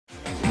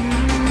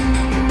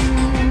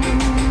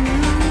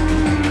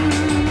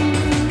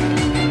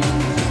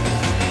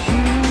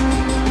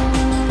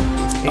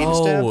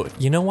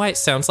you know why it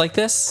sounds like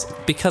this?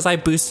 Because I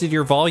boosted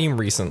your volume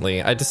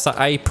recently. I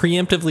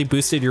preemptively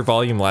boosted your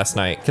volume last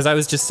night because I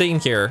was just sitting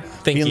here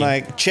thinking, being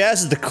like, Chaz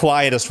is the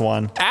quietest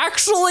one.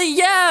 Actually,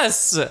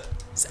 yes.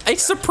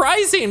 It's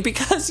surprising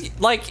because,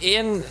 like,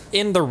 in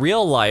the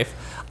real life,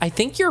 I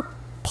think you're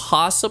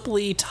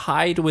possibly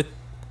tied with.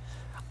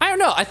 I don't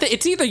know. I think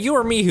it's either you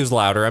or me who's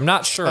louder. I'm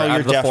not sure. Out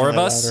of the four of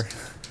us. Louder.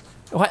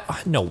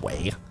 What? No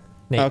way.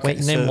 Nate, Okay,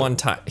 wait, name one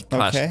time.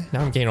 Gosh, okay.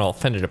 now I'm getting all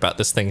offended about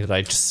this thing that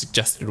I just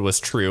suggested was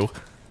true.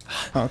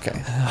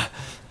 Okay.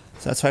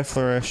 So that's why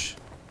flourish.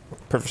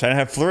 Perfect. I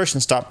have flourish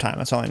and stop time.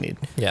 That's all I need.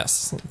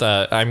 Yes.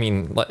 I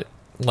mean,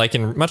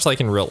 much like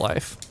in real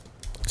life.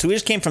 So we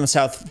just came from the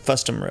South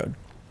Fustum Road.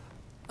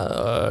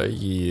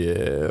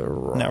 Yeah.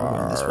 No, we're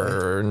going this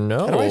way. No.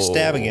 How do I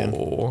stab again?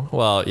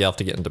 Well, you have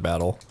to get into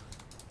battle.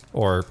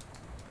 Or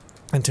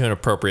into an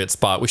appropriate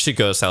spot. We should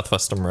go to South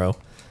Fustum Row.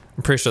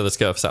 I'm pretty sure let's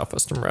go to South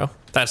Fustum Row.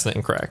 That's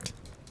incorrect.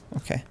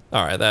 Okay.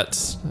 All right,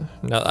 that's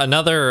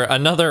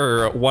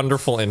another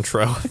wonderful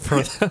intro for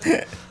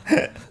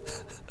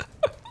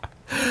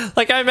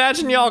like, I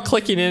imagine y'all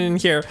clicking in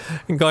here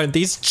and going,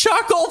 these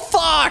chuckle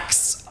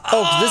fucks!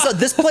 Oh,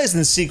 this plays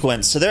in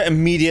sequence, so they're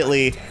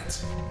immediately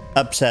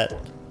upset.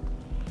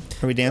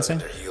 Are we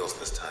dancing?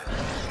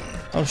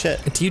 Oh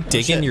shit. Do you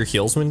dig in your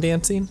heels when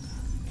dancing?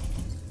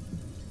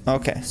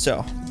 Okay,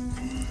 so.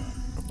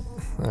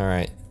 All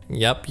right.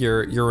 Yep,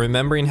 you're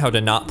remembering how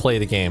to not play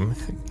the game.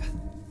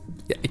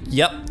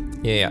 Yep.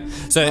 Yeah.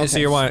 So Okay. so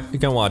you're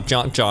gonna want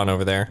John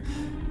over there.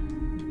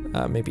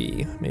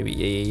 Maybe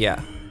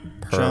yeah.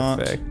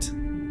 Perfect.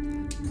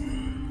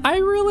 Jaunt. I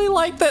really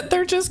like that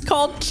they're just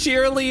called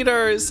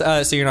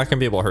cheerleaders. So you're not gonna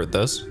be able to hurt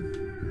those.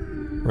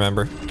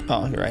 Remember?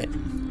 Oh, you're right.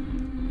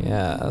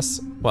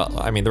 Yes. Well,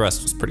 I mean, the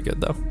rest was pretty good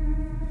though.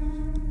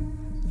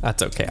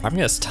 That's okay. I'm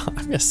gonna stop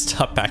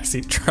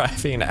backseat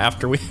driving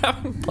after we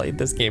haven't played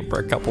this game for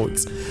a couple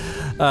weeks.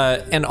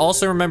 And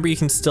also remember, you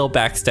can still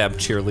backstab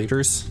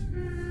cheerleaders.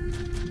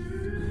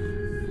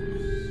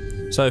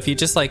 So if you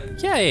just like,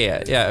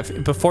 yeah.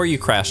 Before you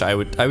crash, I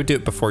would do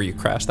it before you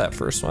crash that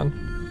first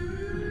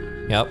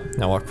one. Yep.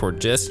 Now walk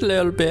forward just a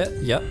little bit.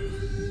 Yep.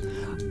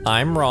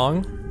 I'm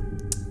wrong.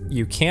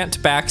 You can't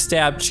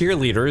backstab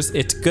cheerleaders.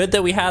 It's good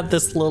that we had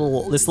this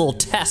little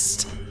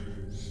test.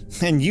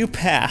 And you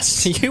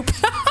passed. You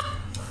passed.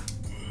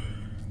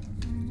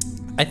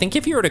 I think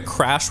if you were to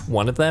crash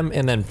one of them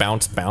and then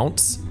bounce,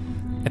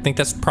 I think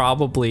that's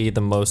probably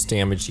the most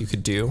damage you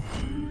could do.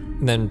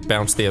 And then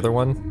bounce the other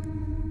one.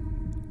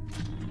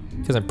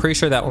 Because I'm pretty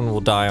sure that one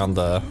will die on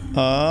the...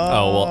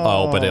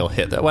 but it'll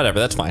hit that. Whatever,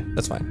 that's fine.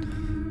 That's fine.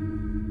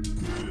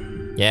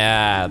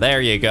 Yeah,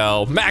 there you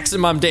go.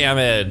 Maximum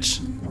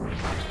damage.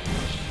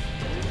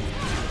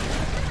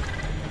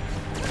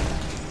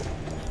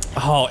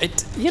 Oh,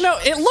 it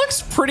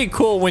looks pretty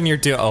cool when you're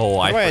doing... Oh,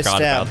 I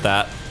forgot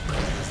about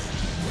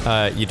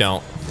that. You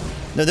don't.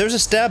 No, there's a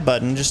stab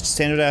button, just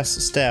standard ass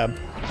stab.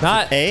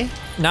 Not A?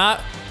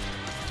 Not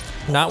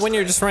when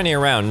you're just running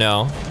around,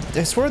 no.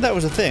 I swear that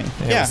was a thing.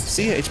 Yeah,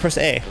 see, it's press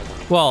A.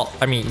 Well,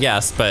 I mean,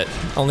 yes, but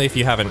only if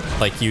you haven't,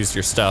 like, used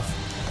your stuff.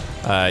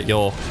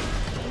 You'll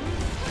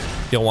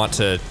want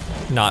to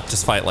not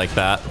just fight like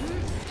that.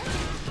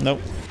 Nope.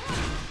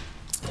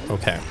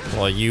 Okay,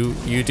 well, you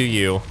do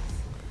you.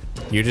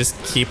 You just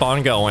keep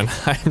on going.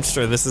 I'm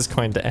sure this is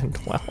going to end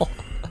well.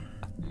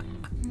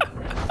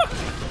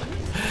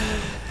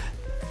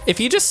 If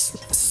you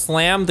just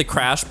slam the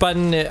crash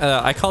button,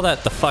 I call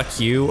that the fuck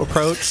you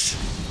approach.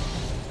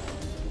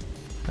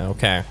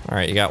 Okay, all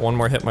right, you got one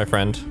more hit, my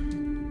friend.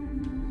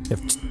 You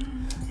have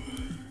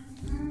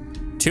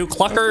 2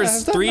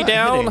 cluckers, 3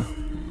 down.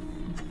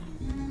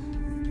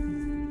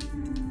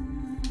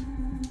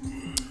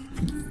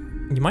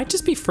 You might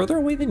just be further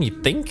away than you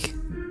think.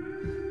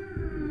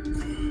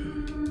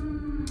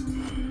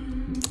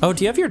 Oh,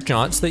 do you have your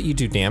jaunts that you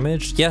do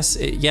damage? Yes,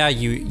 yeah,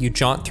 you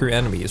jaunt through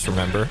enemies,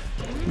 remember?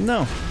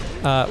 No.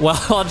 Well,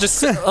 I'll just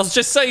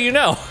so you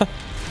know.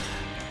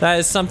 That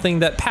is something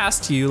that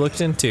past you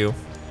looked into.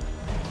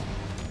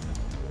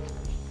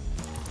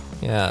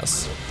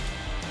 Yes.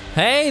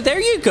 Hey, there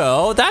you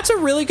go. That's a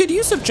really good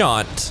use of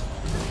jaunt.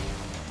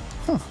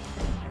 Huh.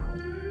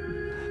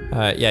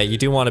 Yeah, you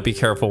do want to be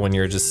careful when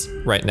you're just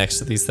right next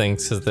to these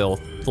things because they'll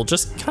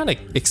just kind of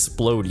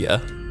explode you.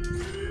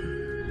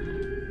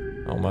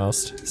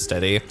 Almost.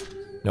 Steady.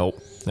 Nope.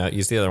 No,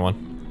 use the other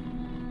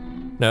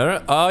one.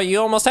 No. Oh,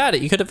 you almost had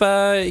it. You could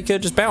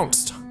have just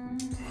bounced.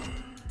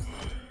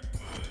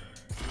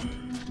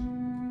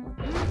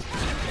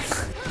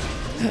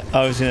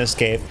 I was gonna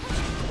escape.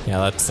 Yeah,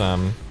 that's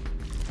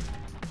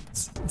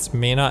this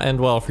may not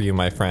end well for you,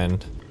 my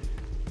friend.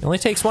 It only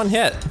takes 1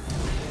 hit.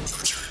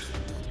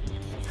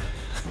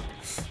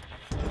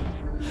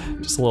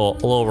 Just a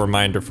little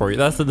reminder for you.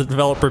 That's the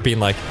developer being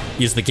like,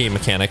 use the game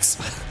mechanics.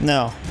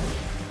 No.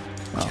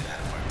 Oh.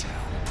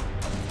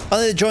 Oh,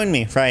 they joined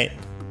me, right?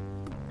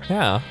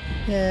 Yeah.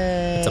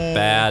 Yay. It's a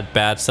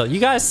bad sell. You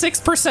got a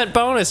 6%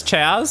 bonus,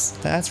 Chaz.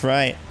 That's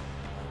right.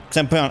 Because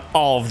I'm putting on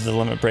all of the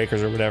limit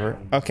breakers or whatever.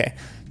 Okay.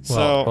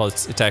 So well,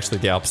 it's actually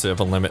the opposite of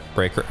a limit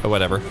breaker or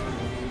whatever.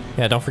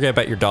 Yeah, don't forget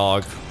about your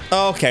dog.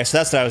 Oh, okay, so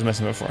that's what I was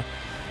missing before.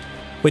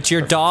 Which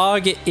your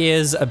dog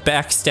is a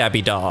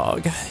backstabby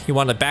dog. You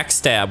want to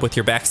backstab with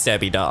your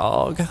backstabby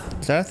dog.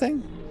 Is that a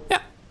thing?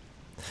 Yeah.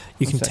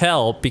 You can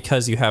tell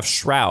because you have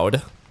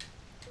Shroud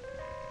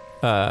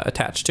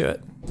attached to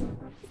it.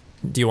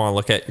 Do you want to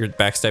look at your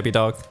backstabby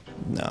dog?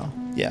 No.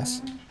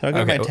 Yes. How do I go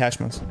to my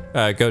attachments?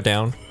 Go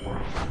down.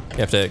 You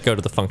have to go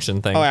to the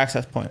function thing. Oh,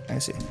 access point. I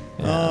see.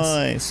 Yes. Oh,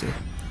 I see.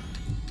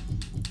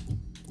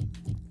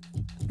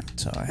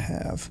 So I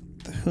have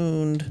the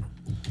Hound.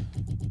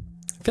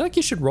 I feel like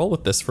you should roll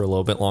with this for a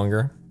little bit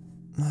longer.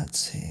 Let's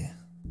see.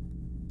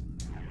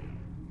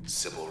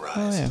 Sybil Rise.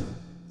 Oh, yeah.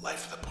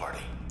 Life of the party.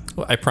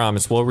 Well, I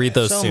promise, we'll read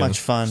those soon. So much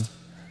fun.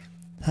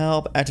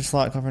 Help, active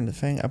slot, covering the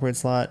thing. Upgrade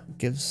slot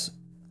gives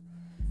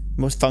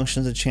most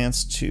functions a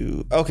chance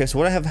to... Okay, so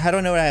what I have... How do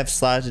I know what I have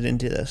slotted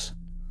into this?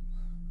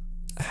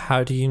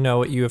 How do you know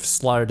what you have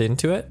slotted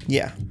into it?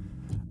 Yeah.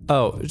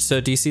 Oh, so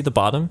do you see the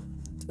bottom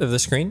of the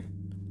screen?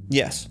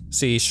 Yes.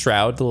 See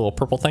Shroud, the little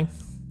purple thing?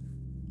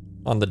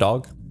 On the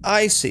dog?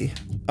 I see.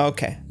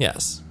 Okay.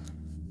 Yes.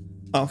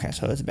 Okay,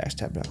 so it's a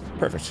backstab dog.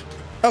 Perfect.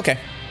 Okay.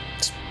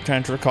 Just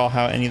trying to recall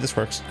how any of this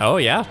works. Oh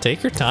yeah,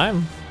 take your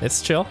time.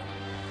 It's chill.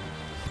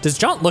 Does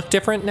Jaunt look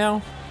different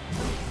now?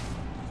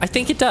 I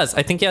think it does.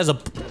 I think he has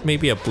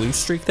maybe a blue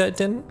streak that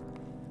didn't.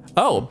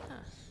 Oh.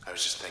 I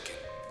was just thinking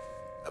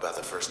about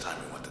the first time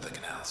we went to the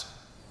canals.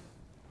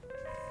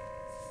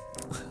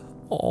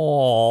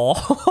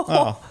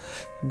 Oh.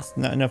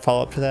 No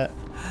follow-up to that?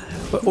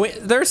 But wait,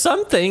 there are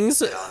some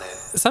things,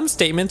 some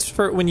statements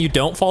for when you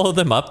don't follow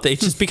them up, they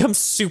just become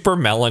super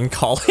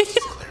melancholy.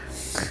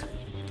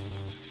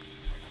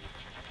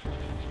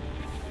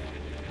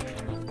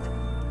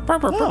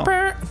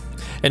 Oh.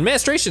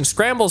 Administration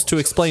scrambles to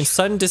explain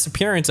sudden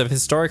disappearance of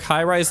historic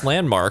high-rise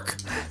landmark.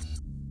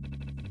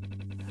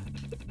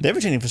 The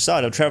ever-changing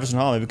facade of Travis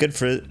Hall may be good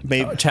for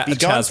be gone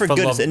Chaz, for good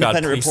as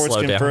independent please reports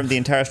slow confirm down. the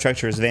entire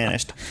structure has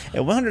vanished.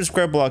 A 100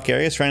 square block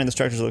area surrounding the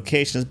structure's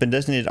location has been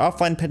designated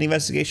offline pending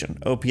investigation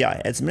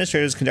 (OPI). Its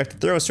administrators conduct a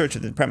thorough search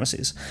of the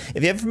premises.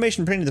 If you have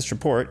information pertaining to this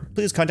report,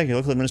 please contact your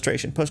local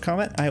administration. Post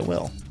comment, I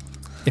will.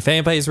 If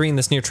anybody's reading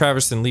this near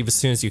Travis, then leave as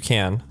soon as you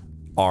can.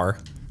 R.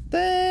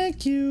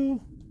 Thank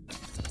you.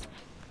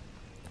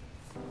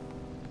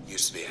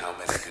 Used to be how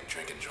many good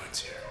drinking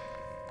joints here?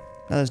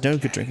 Now there's no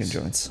good drinking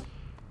joints.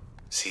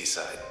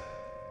 Seaside.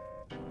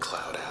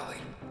 Cloud Alley.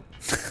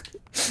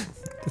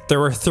 There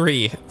were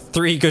three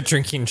good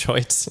drinking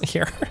joints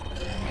here.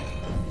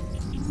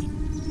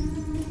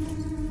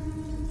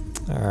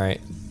 All right.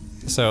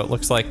 So it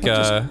looks like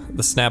the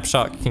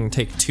snapshot can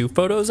take 2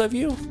 photos of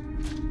you.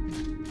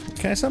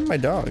 Can I summon my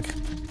dog?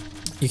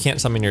 You can't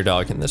summon your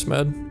dog in this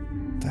mode.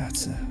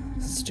 That's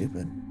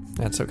stupid.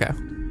 That's okay.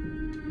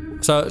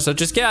 So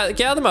just get out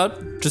of the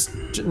mode. Just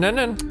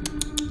no.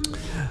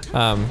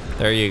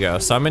 There you go.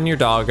 Summon your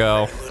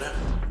doggo.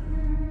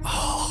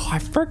 Oh, I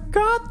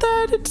forgot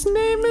that its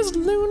name is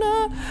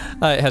Luna.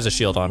 It has a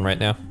shield on right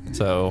now,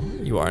 so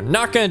you are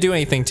not gonna do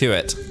anything to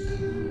it.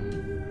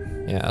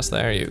 Yes,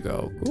 there you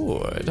go.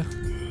 Good.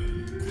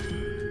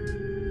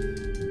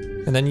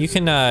 And then you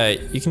can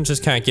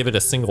just kind of give it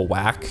a single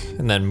whack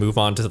and then move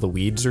on to the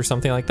weeds or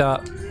something like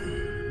that.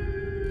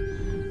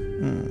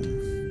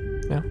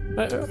 Yeah.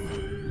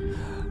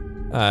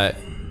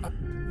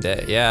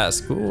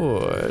 Yes,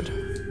 good.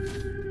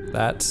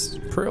 That's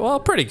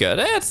pretty good.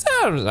 It's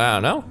I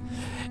don't know.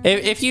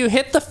 If you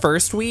hit the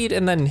first weed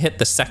and then hit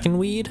the second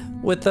weed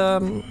with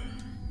so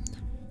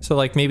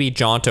like maybe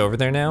jaunt over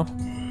there now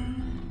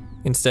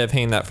instead of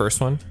hitting that first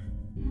one.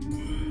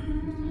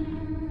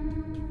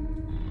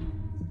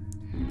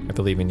 I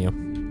believe in you.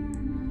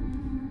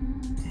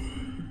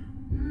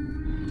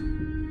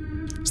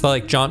 So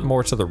like jaunt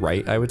more to the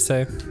right, I would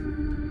say.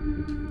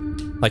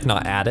 Like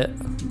not at it.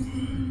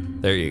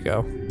 There you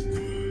go.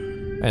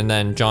 And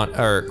then jaunt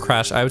or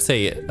crash, I would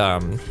say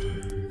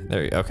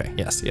there you go. Okay,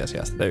 yes.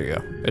 There you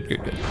go.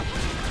 Good.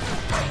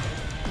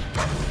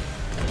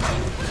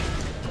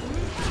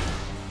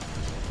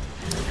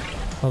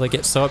 Oh, they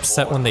get so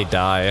upset when they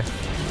die.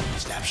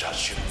 Snapshots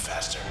shooting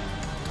faster.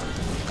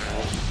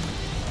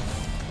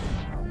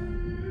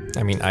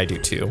 I mean, I do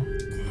too.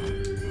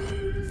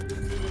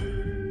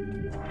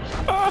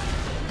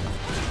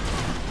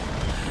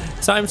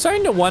 So I'm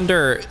starting to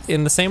wonder,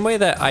 in the same way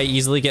that I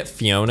easily get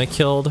Fiona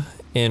killed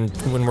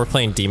when we're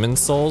playing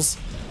Demon's Souls,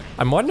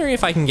 I'm wondering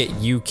if I can get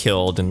you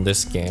killed in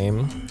this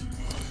game.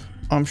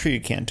 I'm sure you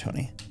can,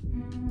 Tony.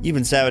 You've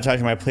been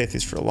sabotaging my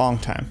playthroughs for a long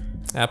time.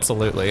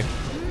 Absolutely.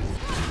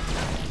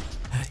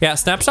 Yeah,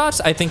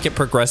 snapshots, I think, get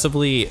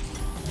progressively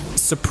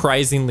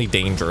surprisingly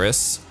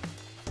dangerous.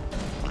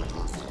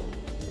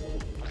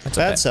 That's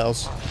Bad okay.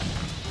 cells.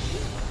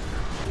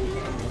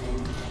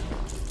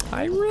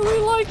 I really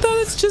like that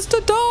it's just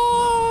a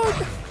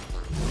dog.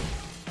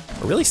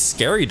 A really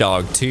scary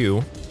dog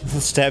too. It'll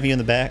stab you in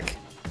the back.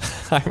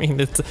 I mean,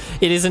 it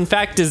is in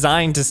fact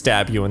designed to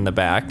stab you in the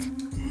back.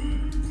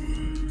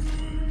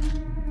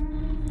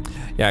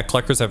 Yeah,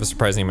 Cluckers have a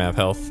surprising amount of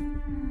health.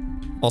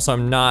 Also,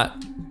 I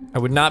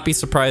would not be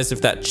surprised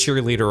if that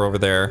cheerleader over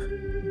there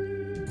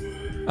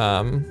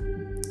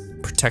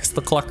protects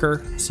the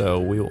clucker, so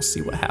we will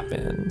see what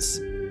happens.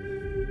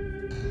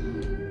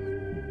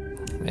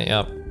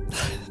 Yep.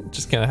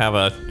 Just gonna have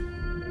a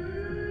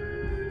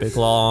big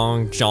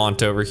long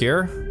jaunt over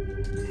here.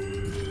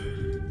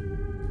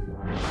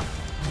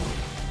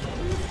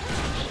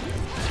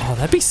 Oh,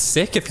 that'd be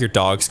sick if your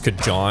dogs could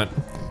jaunt.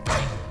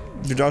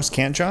 Your dogs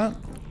can't jaunt?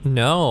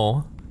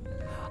 No.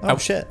 Oh,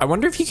 shit. I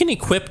wonder if you can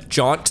equip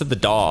jaunt to the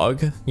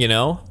dog, you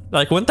know?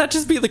 Like, wouldn't that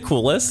just be the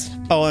coolest?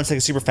 Oh, and it's like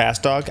a super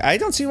fast dog? I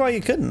don't see why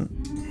you couldn't.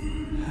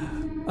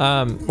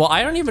 Well,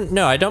 I don't even,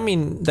 no, I don't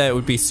mean that it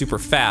would be super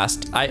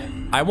fast.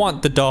 I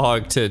want the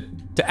dog to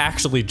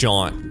actually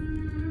jaunt.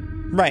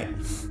 Right.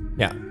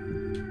 Yeah.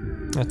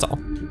 That's all.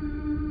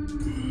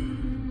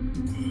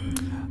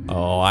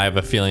 Oh, I have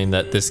a feeling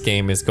that this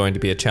game is going to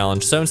be a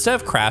challenge. So instead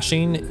of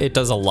crashing, it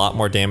does a lot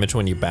more damage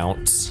when you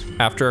bounce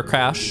after a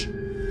crash.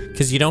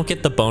 Because you don't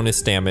get the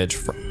bonus damage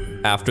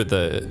after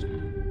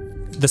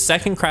the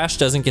second crash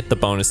doesn't get the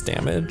bonus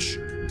damage.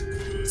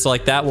 So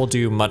like that will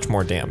do much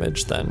more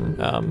damage than,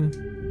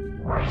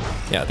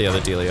 yeah, the other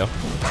dealio.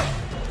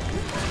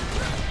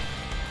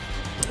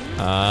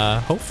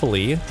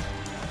 Hopefully.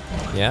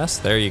 Yes,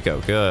 there you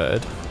go,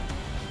 good.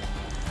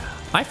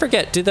 I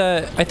forget,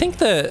 I think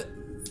the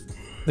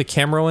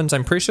camera ones,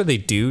 I'm pretty sure they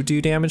do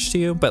damage to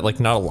you, but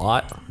like not a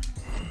lot.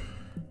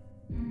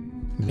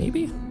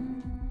 Maybe?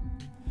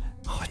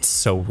 Oh, it's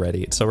so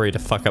ready. It's so ready to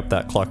fuck up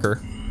that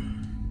clucker.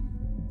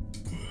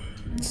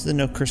 This is a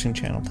no cursing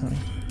channel, Tony.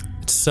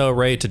 It's so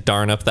ready to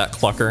darn up that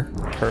clucker.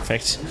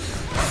 Perfect.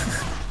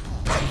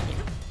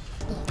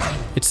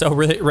 It's so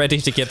ready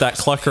to give that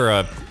clucker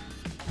a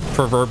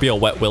proverbial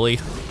wet willy.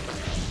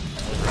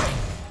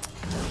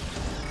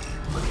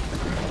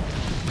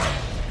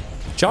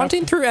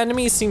 Jaunting through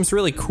enemies seems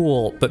really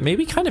cool, but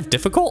maybe kind of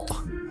difficult.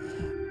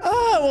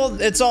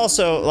 Well, it's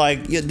also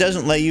like it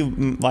doesn't let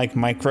you like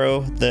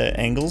micro the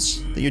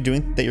angles that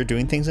you're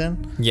doing things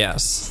in.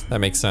 Yes, that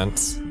makes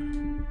sense.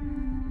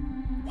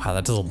 Wow,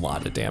 that does a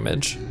lot of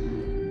damage.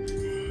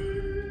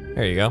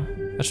 There you go.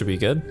 That should be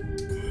good.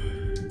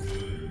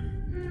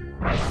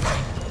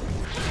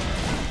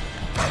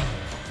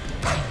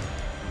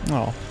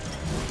 Oh.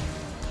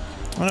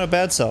 Oh no,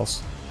 bad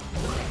cells.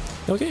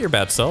 You'll get your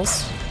bad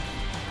cells.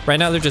 Right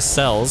now they're just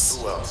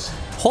cells. Who else?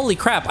 Holy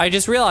crap, I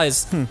just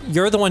realized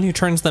you're the one who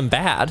turns them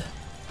bad.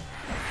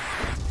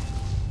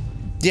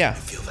 Yeah.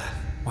 Feel that?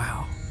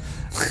 Wow.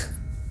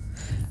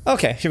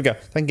 Okay, here we go.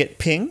 If I can get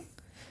ping,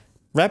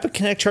 rapid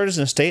connect charges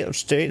in a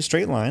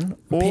straight line,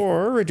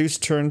 or reduce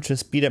turn to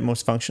speed at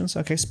most functions.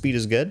 Okay, speed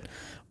is good.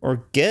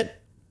 Or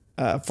get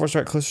force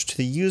right closer to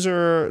the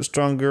user,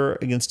 stronger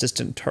against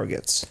distant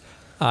targets.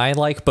 I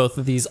like both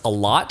of these a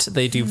lot.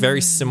 They do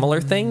very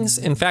similar things.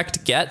 In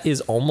fact, get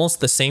is almost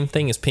the same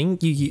thing as ping.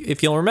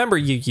 If you'll remember,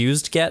 you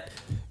used get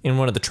in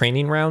one of the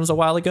training rounds a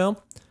while ago.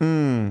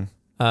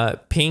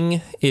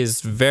 Ping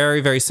is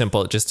very, very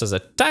simple. It just does a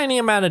tiny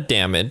amount of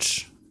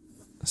damage.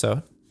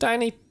 So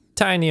tiny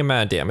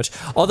amount of damage.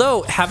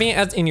 Although having it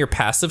as in your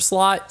passive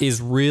slot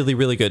is really,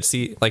 really good.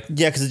 See, like,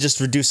 Yeah, because it just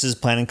reduces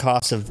planning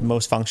costs of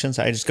most functions.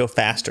 I just go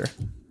faster.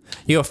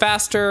 you go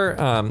faster.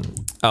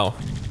 Oh,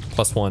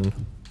 +1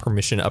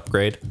 permission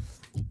upgrade.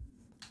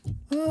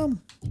 Gonna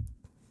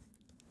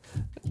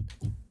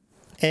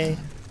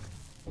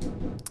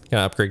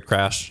upgrade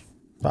crash.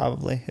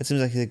 Probably. It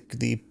seems like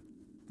the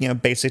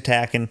basic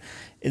attack and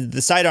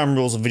the sidearm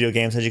rules of video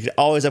games says you could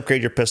always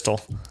upgrade your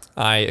pistol.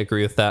 I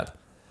agree with that.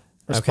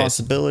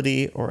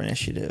 Responsibility or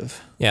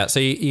initiative. Yeah, so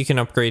you can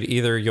upgrade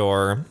either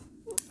your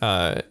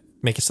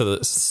make it so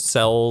that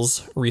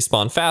cells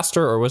respawn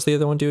faster, or what's the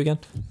other one do again?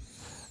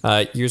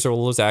 User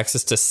will lose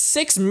access to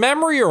 6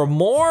 memory or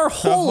more.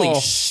 Holy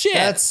shit!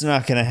 That's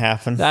not gonna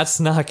happen. That's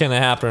not gonna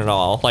happen at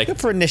all. Like, Good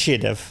for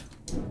initiative.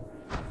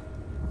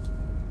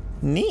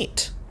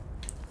 Neat.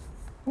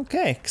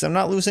 Okay, because I'm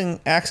not losing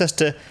access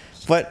to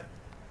what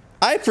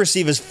I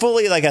perceive as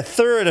fully like a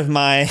third of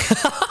my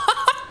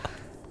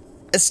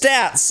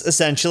stats,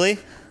 essentially.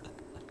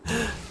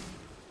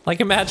 like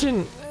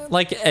imagine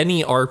like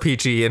any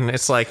RPG, and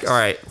it's like, all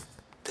right,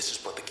 This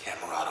is what the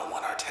Camerata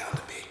want our town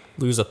to be.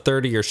 lose a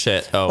third of your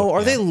shit. Oh, are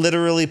yeah. they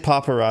literally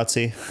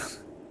paparazzi?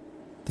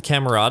 The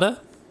Camerata?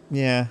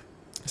 Yeah.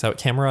 Is that what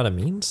Camerata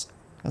means?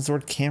 That's the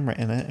word camera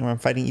in it, and I'm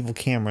fighting evil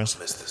cameras.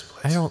 Miss this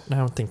place. I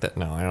don't think that.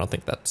 No, I don't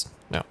think that's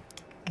no.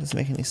 Doesn't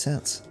make any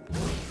sense.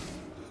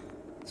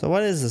 So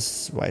what is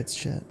this white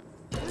shit?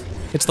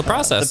 It's the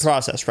process. The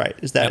process, right?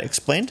 Is that Yep.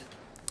 explained?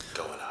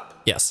 Going up.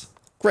 Yes.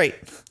 Great.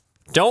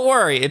 Don't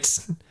worry.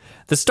 It's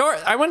the story.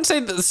 I wouldn't say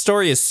that the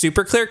story is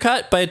super clear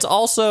cut, but it's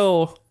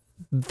also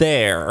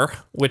there,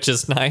 which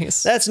is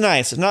nice. That's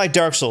nice. It's not like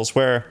Dark Souls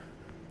where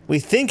we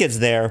think it's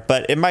there,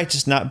 but it might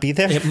just not be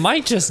there. It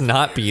might just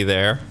not be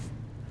there.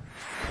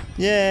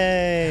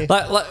 Yay.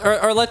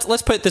 Or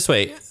let's put it this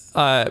way.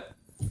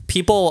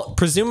 People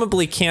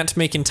presumably can't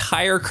make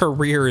entire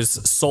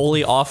careers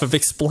solely off of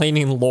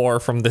explaining lore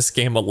from this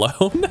game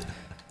alone.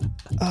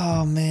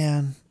 Oh,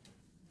 man.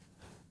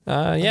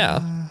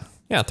 Yeah.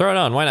 Yeah, throw it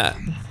on. Why not?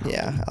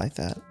 Yeah, I like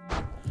that.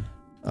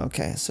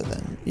 Okay, so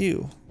then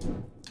you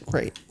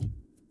Great.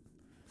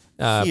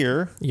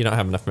 Here. You don't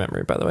have enough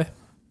memory, by the way.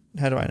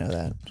 How do I know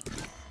that?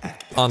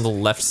 On the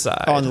left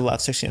side. Oh, on the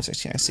left, 16 and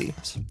 16. I see.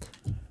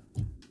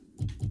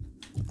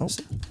 Oh.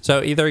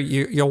 So either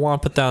you'll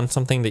want to put down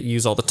something that you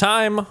use all the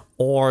time,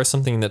 or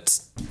something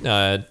that's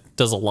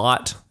does a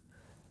lot.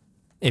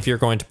 If you're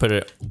going to put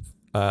it,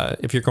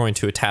 if you're going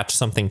to attach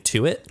something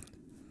to it.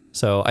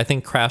 So I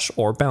think crash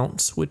or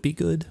bounce would be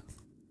good.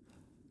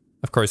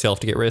 Of course, you'll have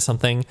to get rid of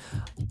something.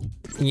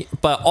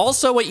 But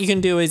also, what you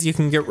can do is you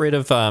can get rid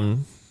of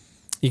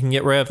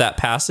that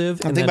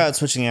passive. I'm thinking about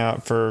switching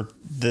out for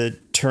the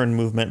turn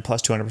movement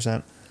plus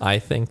 200%. I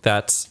think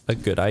that's a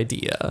good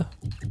idea.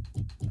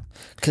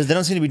 Because they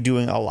don't seem to be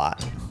doing a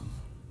lot.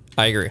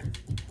 I agree.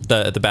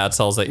 The bad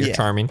cells that you're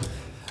charming.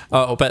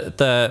 Oh, but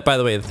by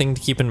the way, the thing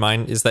to keep in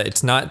mind is that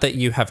it's not that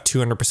you have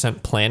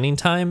 200% planning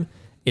time.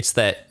 It's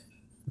that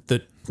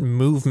the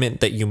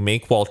movement that you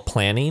make while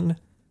planning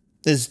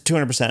is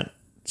 200%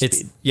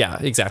 speed. Yeah,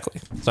 exactly.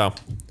 So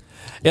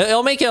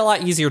it'll make it a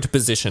lot easier to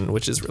position,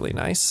 which is really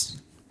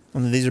nice.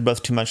 And these are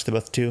both too much. They're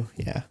both 2.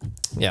 Yeah.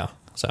 Yeah.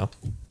 So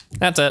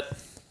that's it.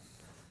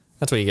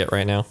 That's what you get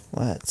right now.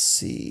 Let's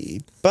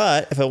see.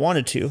 But if I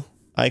wanted to,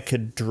 I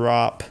could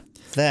drop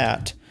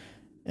that.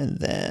 And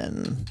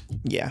then,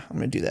 yeah, I'm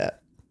going to do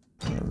that.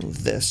 I'm going to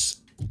remove this.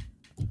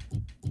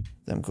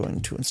 Then I'm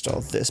going to install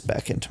this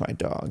back into my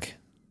dog.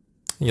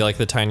 You like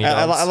the tiny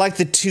dogs? I like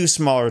the 2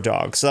 smaller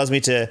dogs. So it allows me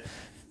to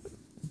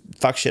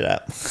fuck shit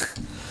up.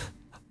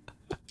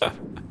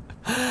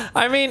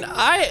 I mean,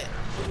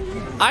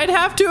 I'd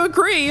have to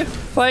agree.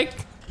 Like,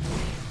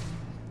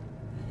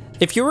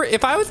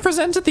 if I was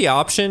presented the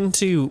option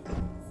to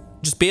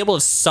just be able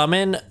to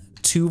summon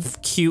 2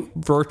 cute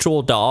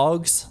virtual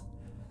dogs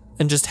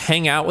and just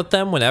hang out with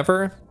them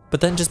whenever,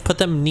 but then just put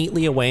them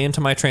neatly away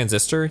into my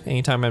transistor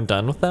anytime I'm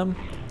done with them.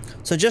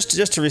 So just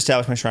to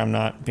reestablish, make sure I'm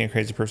not being a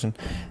crazy person,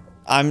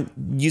 I'm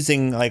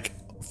using like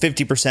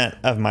 50%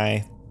 of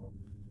my.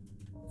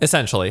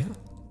 Essentially,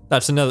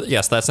 that's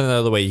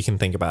another way you can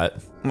think about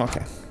it.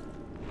 Okay.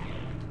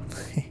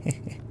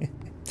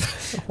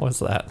 What's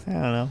that? I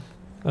don't know.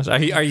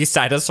 Are you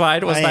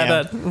satisfied?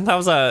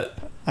 I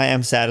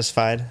am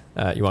satisfied.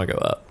 You want to go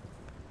up?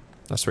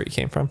 That's where you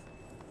came from.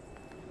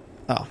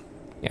 Oh.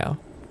 Yeah.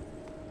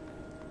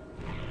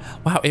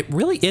 Wow, it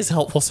really is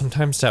helpful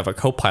sometimes to have a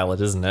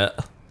co-pilot, isn't it?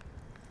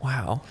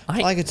 Wow.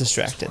 I get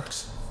distracted.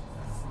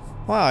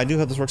 Wow, I do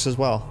hope this works as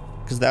well.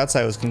 Because the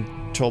outside was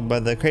controlled by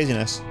the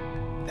craziness.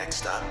 Next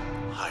stop,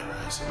 high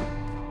rise.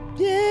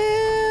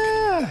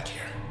 Yeah!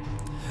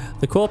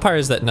 The cool part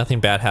is that nothing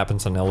bad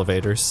happens on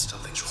elevators.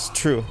 Something's wrong. It's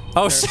true.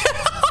 Oh shit!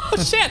 Oh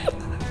shit!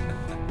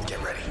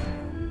 Get ready.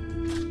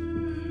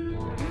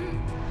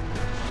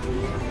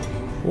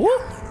 Woo!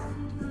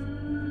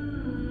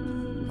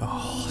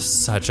 Oh,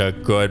 such a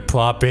good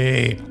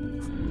puppy.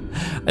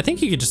 I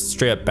think you could just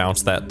straight up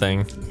bounce that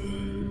thing.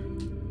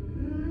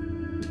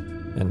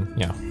 And,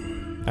 yeah,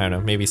 I don't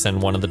know, maybe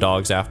send one of the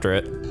dogs after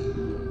it.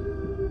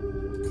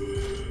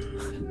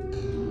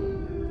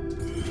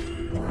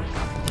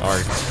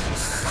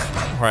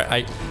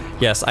 Alright,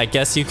 yes, I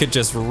guess you could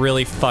just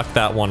really fuck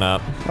that one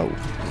up. Oh.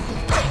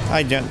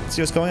 I don't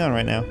see what's going on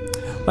right now.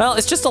 Well,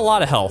 it's just a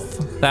lot of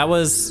health. That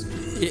was...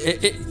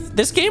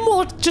 this game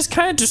will just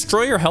kind of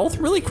destroy your health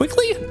really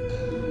quickly.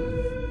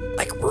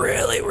 Like,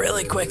 really,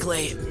 really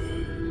quickly.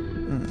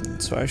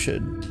 So I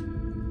should...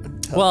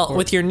 Well,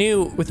 with your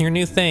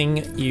new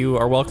thing, you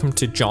are welcome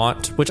to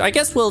jaunt, which I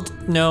guess will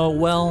no.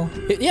 Well,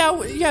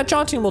 yeah,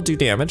 jaunting will do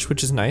damage,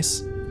 which is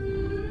nice.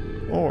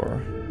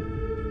 Or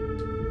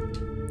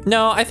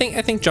no, I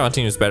think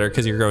jaunting is better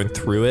because you're going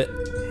through it,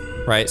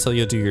 right? So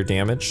you'll do your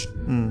damage.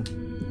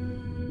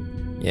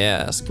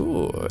 Yes,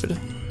 good.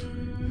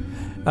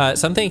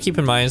 Something to keep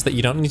in mind is that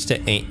you don't need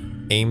to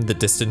aim the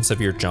distance of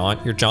your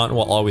jaunt. Your jaunt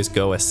will always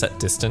go a set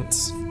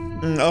distance.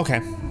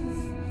 Okay.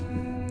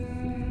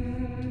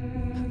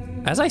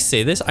 As I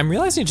say this, I'm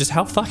realizing just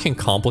how fucking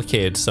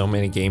complicated so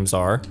many games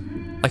are.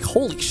 Like,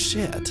 holy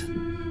shit.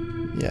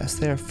 Yes,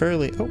 they are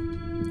fairly... Oh.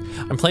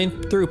 I'm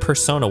playing through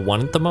Persona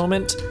 1 at the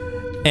moment,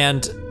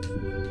 and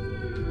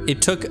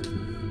it took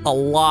a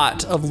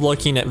lot of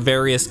looking at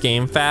various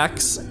game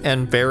facts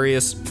and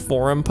various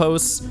forum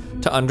posts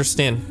to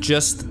understand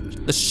just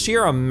the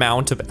sheer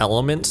amount of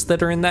elements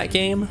that are in that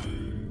game,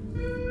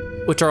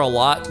 which are a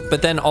lot,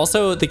 but then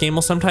also the game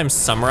will sometimes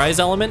summarize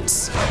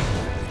elements.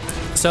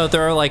 So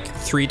there are like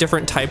 3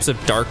 different types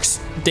of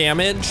darks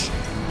damage,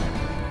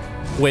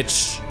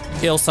 which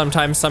it'll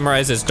sometimes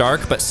summarize as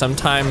dark, but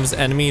sometimes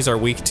enemies are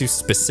weak to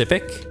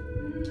specific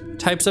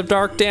types of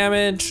dark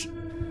damage.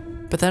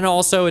 But then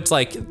also it's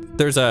like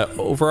there's a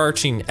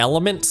overarching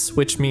elements,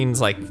 which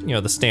means like, you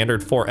know, the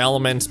standard 4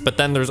 elements, but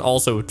then there's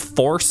also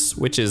force,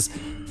 which is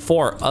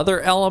 4 other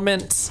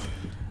elements.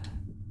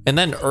 And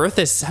then earth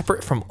is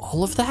separate from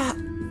all of that.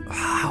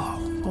 Wow.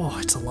 Oh,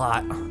 it's a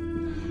lot.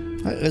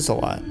 It is a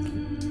lot.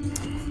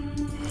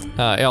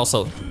 It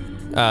also,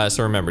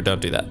 so remember,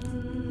 don't do that.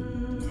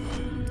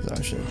 So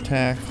I should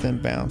attack, then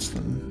bounce,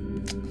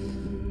 then...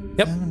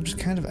 Yep. And I'm just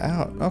kind of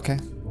out. Okay.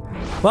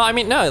 Well, I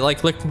mean, no,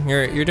 like, look,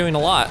 you're doing a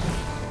lot.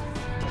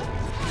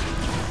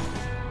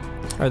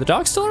 Are the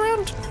dogs still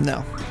around?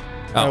 No.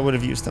 Oh. I would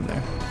have used them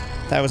there.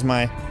 That was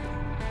my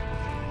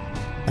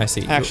I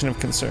see. action of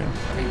concern.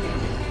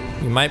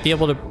 You might be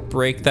able to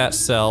break that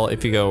cell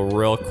if you go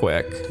real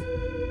quick.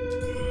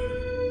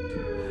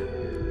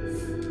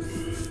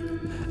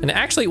 And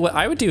actually, what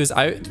I would do is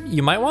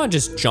you might want to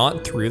just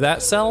jaunt through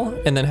that cell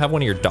and then have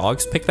one of your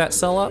dogs pick that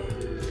cell up.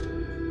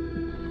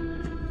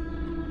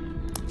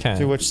 Okay.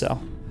 Through which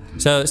cell?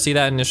 So see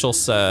that initial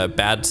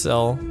bad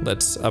cell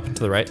that's up and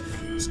to the right?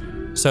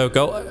 So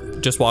go,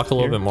 just walk a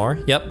little bit more.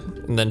 Yep.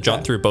 And then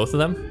jaunt through both of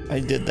them. I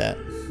did that.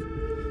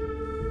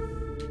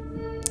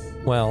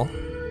 Well,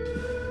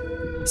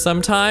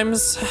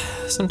 sometimes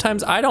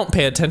I don't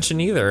pay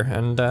attention either,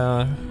 and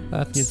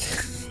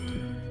that's.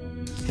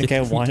 Think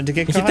I wanted to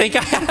get caught? You think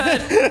I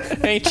had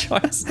any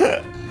choice?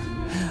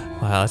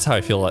 Wow, that's how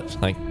I feel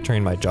like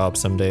during my job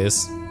some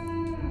days.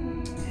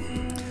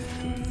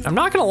 I'm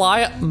not gonna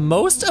lie,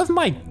 most of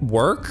my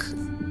work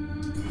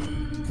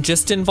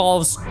just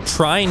involves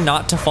trying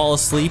not to fall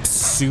asleep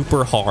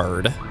super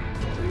hard.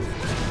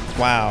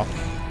 Wow.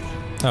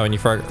 Oh, and you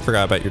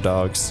forgot about your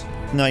dogs.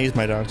 No, I used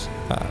my dogs.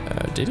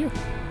 Did you?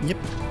 Yep.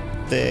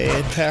 They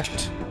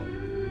attacked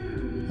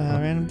a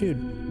random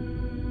dude.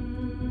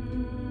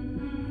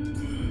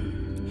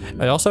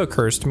 It also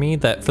occurs to me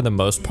that for the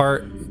most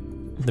part,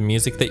 the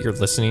music that you're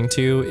listening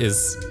to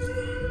is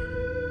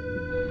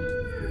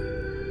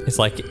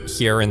like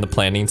here in the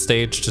planning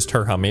stage, just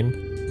her humming.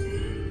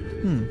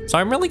 So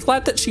I'm really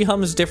glad that she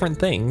hums different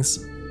things.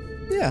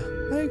 Yeah,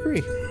 I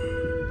agree.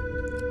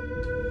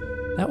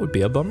 That would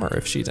be a bummer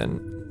if she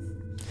didn't.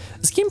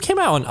 This game came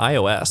out on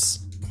iOS.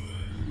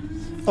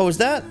 Oh, is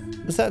that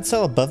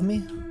cell above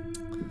me?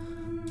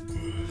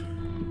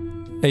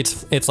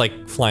 It's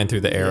like flying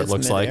through the air, Yeah, it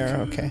looks like.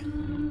 mid-air, okay.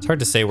 It's hard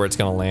to say where it's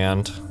gonna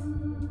land.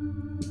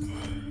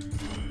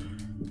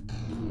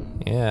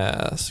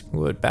 Yes,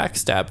 would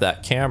backstab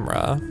that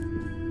camera.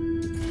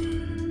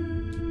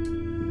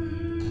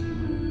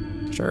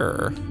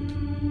 Sure.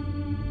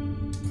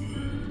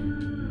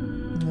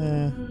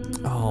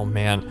 Oh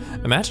man,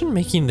 imagine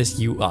making this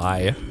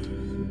UI.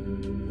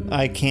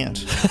 I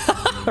can't.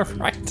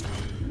 Right.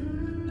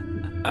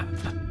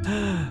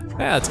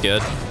 Yeah, that's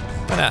good.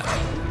 Why not?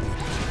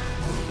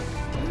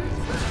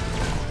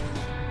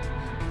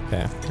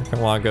 Okay, you're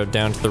gonna wanna go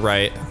down to the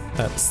right.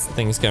 That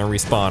thing's gonna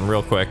respawn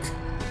real quick.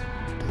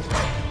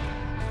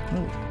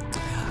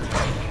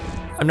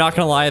 I'm not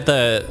gonna lie,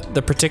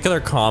 the particular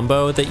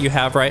combo that you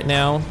have right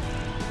now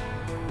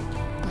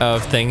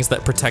of things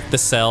that protect the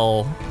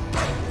cell,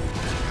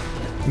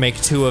 make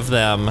two of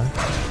them,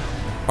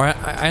 or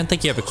I don't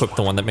think you have equipped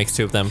the one that makes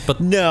two of them, but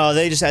No,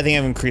 I think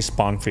I've increased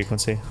spawn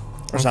frequency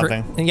or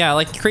something. yeah,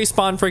 like increase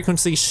spawn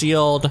frequency,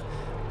 shield,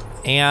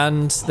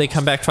 and they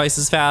come back twice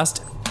as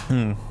fast.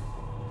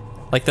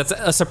 Like that's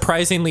a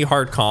surprisingly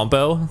hard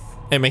combo.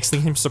 It makes the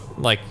game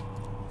like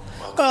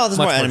Oh, there's much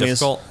more more enemies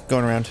difficult.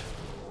 going around.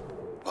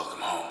 Welcome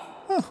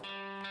home.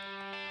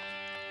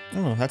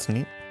 Oh, that's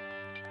neat.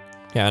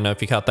 Yeah, I know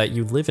if you caught that,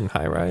 you live in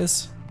high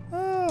rise.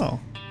 Oh,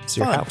 It's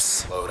your fun.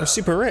 house. We're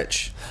super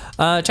rich.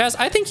 Chaz,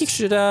 I think you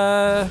should,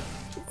 well,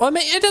 I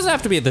mean, it doesn't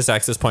have to be at this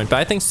access point, but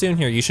I think soon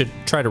here you should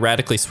try to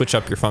radically switch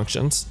up your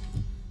functions.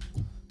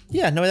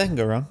 Yeah, no way that can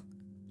go wrong.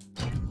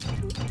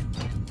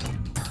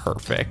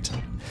 Perfect.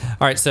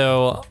 All right,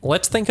 so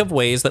let's think of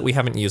ways that we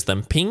haven't used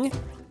them. Ping,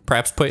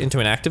 perhaps put into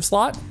an active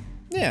slot.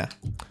 Yeah.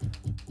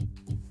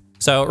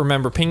 So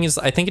remember, ping is,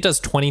 I think it does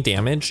 20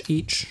 damage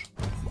each.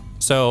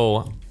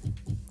 So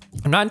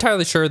I'm not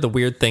entirely sure the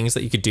weird things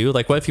that you could do.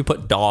 Like what if you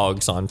put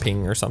dogs on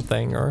ping or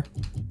something, or?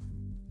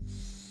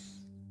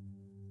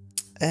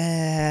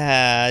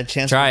 Chance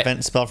to Try it.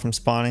 prevent spell from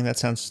spawning. That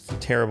sounds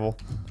terrible.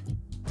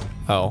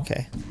 Oh.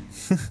 Okay.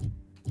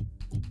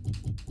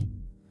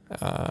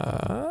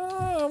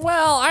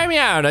 Well, I mean,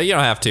 I don't know. You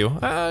don't have to.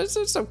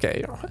 It's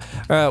okay.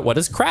 What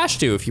does crash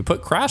do if you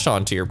put crash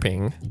onto your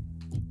ping?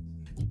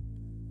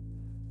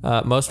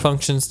 Most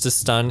functions to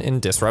stun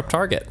and disrupt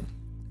target.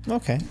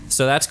 Okay.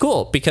 So that's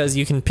cool because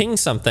you can ping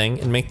something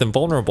and make them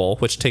vulnerable,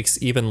 which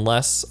takes even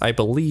less, I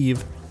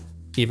believe,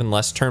 even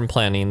less turn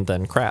planning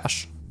than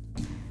crash.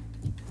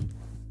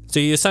 So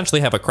you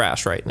essentially have a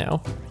crash right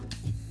now.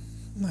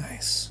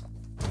 Nice.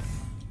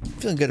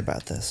 Feeling good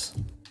about this.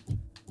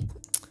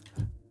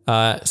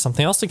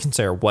 Something else to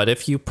consider. What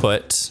if you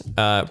put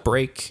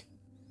break?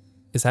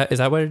 Is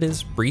that what it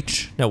is?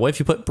 Breach? No. What if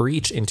you put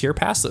breach into your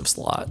passive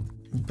slot?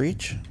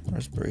 Breach?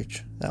 Where's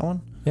breach? That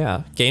one?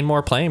 Yeah. Gain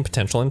more playing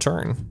potential in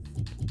turn.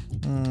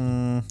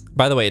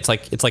 By the way, it's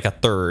like a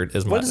third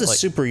as much. What is a like,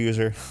 super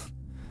user?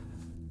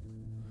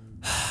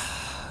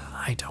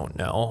 I don't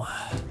know.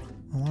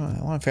 I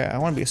want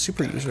to be a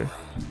super user.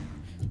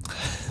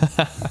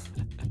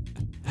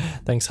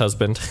 Thanks,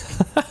 husband.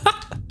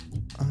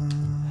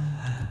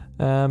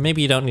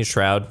 Maybe you don't need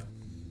shroud.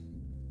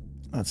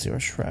 Let's see our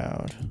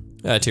shroud.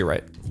 To your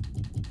right.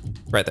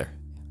 Right there.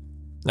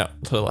 No,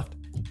 to the left.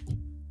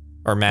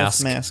 Or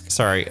mask. Mask.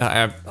 Sorry,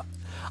 I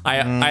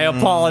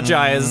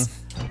apologize.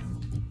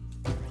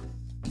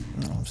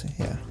 No, let's see.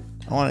 Yeah,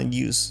 I want to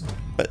use,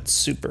 but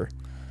super.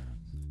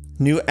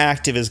 New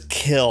active is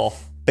kill.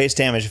 Base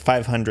damage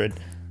 500.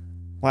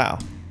 Wow.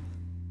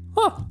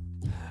 Huh.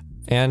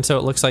 And so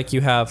it looks like you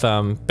have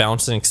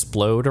bounce and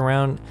explode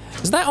around.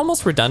 Is that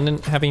almost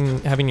redundant,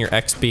 having your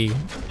X be?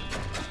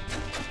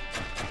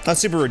 Not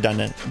super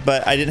redundant,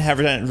 but I didn't have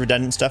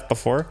redundant stuff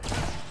before,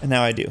 and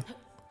now I do.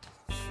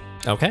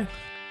 Okay.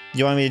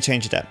 You want me to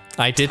change it up?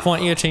 I did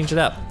want you to change it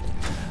up.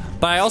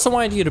 But I also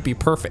wanted you to be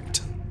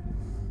perfect.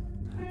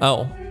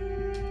 Oh.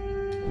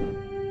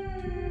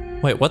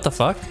 Wait, what the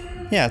fuck?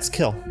 Yeah, it's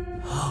kill.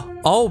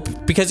 Oh,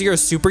 because you're a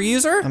super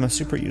user? I'm a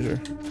super user.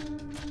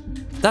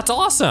 That's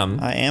awesome.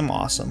 I am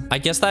awesome. I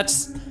guess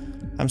that's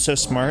I'm so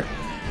smart.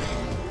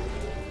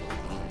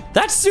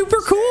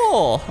 super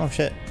cool. Oh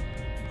shit.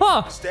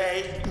 Huh.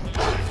 Stay.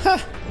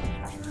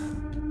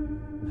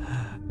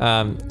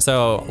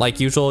 So like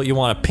usual, you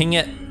want to ping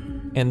it,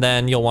 and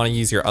then you'll want to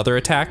use your other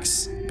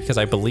attacks because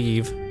I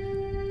believe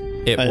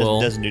it will.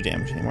 It doesn't do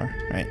damage anymore,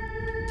 right?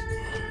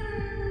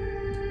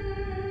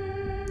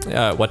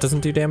 What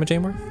doesn't do damage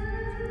anymore?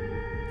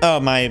 Oh,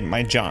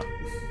 my jaunt.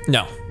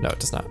 No, it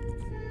does not.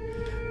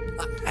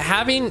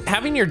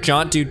 Having your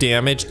jaunt do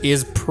damage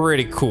is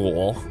pretty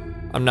cool.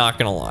 I'm not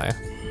gonna lie.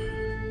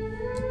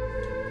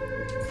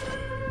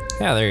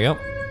 Yeah, there you go.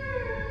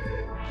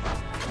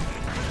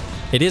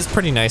 It is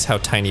pretty nice how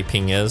tiny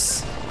ping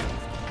is.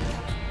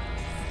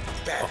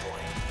 Bad boy.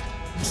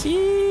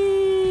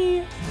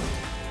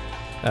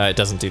 It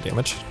doesn't do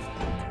damage.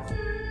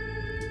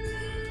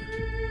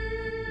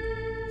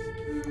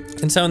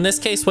 And so in this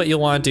case, what you'll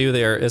want to do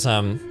there is,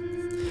 for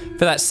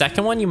that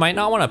second one, you might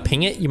not want to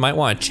ping it. You might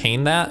want to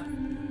chain that.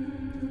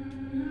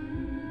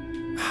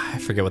 I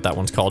forget what that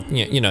one's called.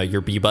 You know,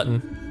 your B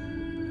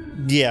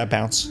button. Yeah,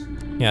 bounce.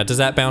 Yeah, does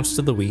that bounce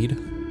to the weed?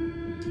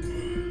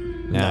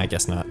 Nah, No. I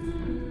guess not.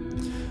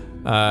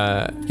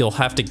 You'll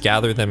have to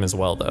gather them as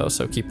well, though,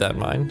 so keep that in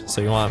mind.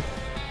 So you want...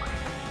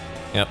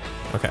 Yep,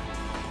 okay.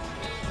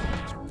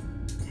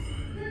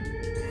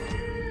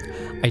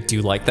 I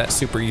do like that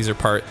super user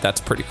part.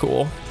 That's pretty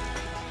cool.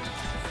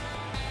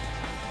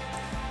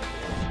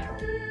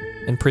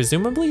 And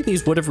presumably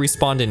these would have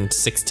respawned in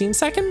 16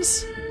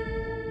 seconds?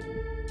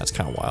 That's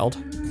kind of wild.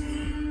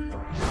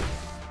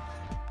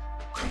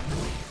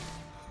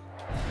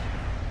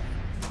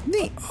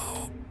 Neat.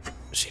 Oh,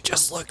 she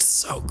just looks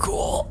so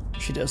cool.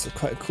 She does look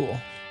quite cool.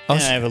 Oh,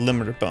 And I have a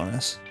limiter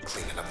bonus.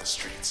 Cleaning up the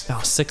streets.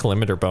 Oh, sick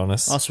limiter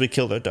bonus. Also, we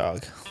killed our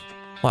dog.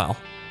 Wow.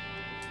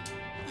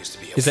 Used to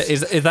be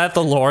Is that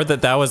the lore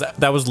that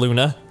was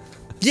Luna?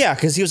 Yeah,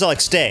 because he was all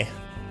like, stay.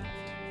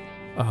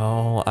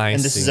 Oh, I see.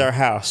 And this is our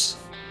house.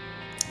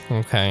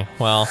 Okay,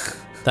 well,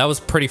 that was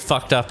pretty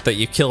fucked up that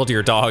you killed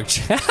your dog,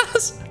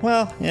 Chaz.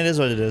 Well, it is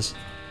what it is.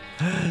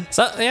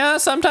 So, yeah,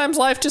 sometimes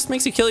life just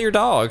makes you kill your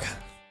dog.